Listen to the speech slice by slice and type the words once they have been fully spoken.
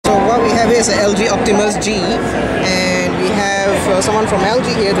is a LG Optimus G, and we have someone from LG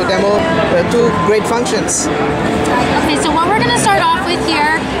here to demo the two great functions. Okay, so what we're going to start off with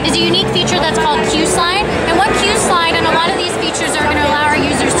here is a unique feature that's called QSlide. And what QSlide and a lot of these features are going to allow our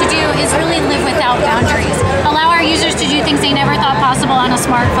users to do is really live without boundaries. Allow our users to do things they never thought possible on a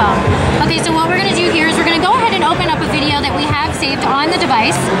smartphone. Okay, so what we're going to do here is we're going to go ahead and open up a video that we have saved on the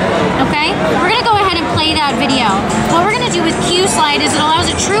device. Okay, we're going to go ahead and play that video. What we're going to do with QSlide is it allows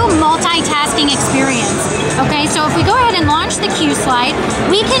a true multitasking experience. Okay, so if we go ahead and launch the QSlide,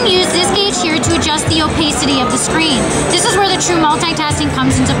 we can use this gauge here to adjust the opacity of the screen. This is where the true multitasking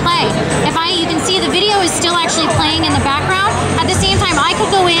comes into play. You can see the video is still actually playing in the background. At the same time, I could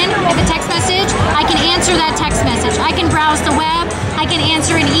go in, if a text message, I can answer that text message. I can browse the web, I can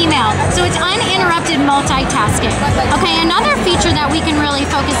answer an email. So it's uninterrupted multitasking. Okay, another feature that we can really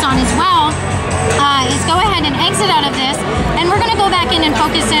focus on as well is go ahead and exit out of this, and we're going to go back in and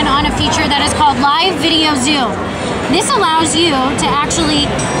focus in on a feature that is called live video zoom. This allows you to actually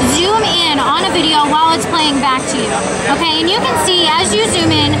zoom in on a video while it's playing back to you. Okay, and you can see as you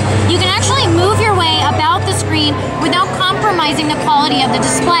zoom in, you can actually move your way about the screen without compromising the quality of the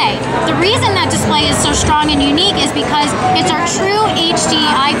display. The reason that display is so strong and unique is because it's our True HD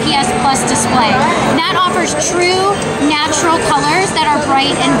IPS Plus display. That offers true natural colors that are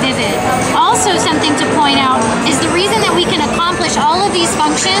bright and vivid. Also, something to point out is the reason that we can accomplish all of these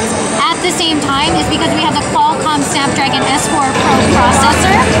functions at the same time is because we have the Qualcomm Snapdragon S4 Pro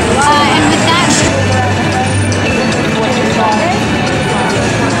processor, and with that,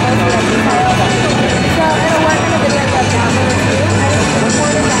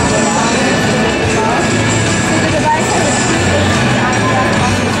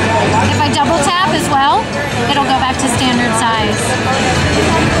 if I double tap as well, it'll go back to standard size.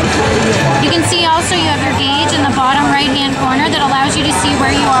 You can see also you have your gauge in the bottom right-hand corner that allows you to see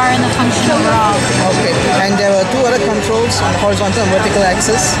where you are in the function overall. Okay, and there are two other controls on horizontal and vertical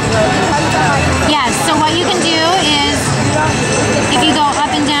axis. Yes, so what you can do is, if you go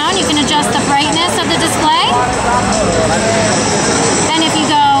up and down, you can adjust the brightness of the display. And if you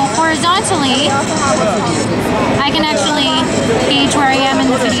go horizontally, I can actually gauge where I am in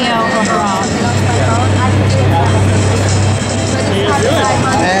the video overall.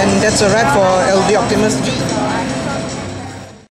 And that's a wrap for LG Optimus G.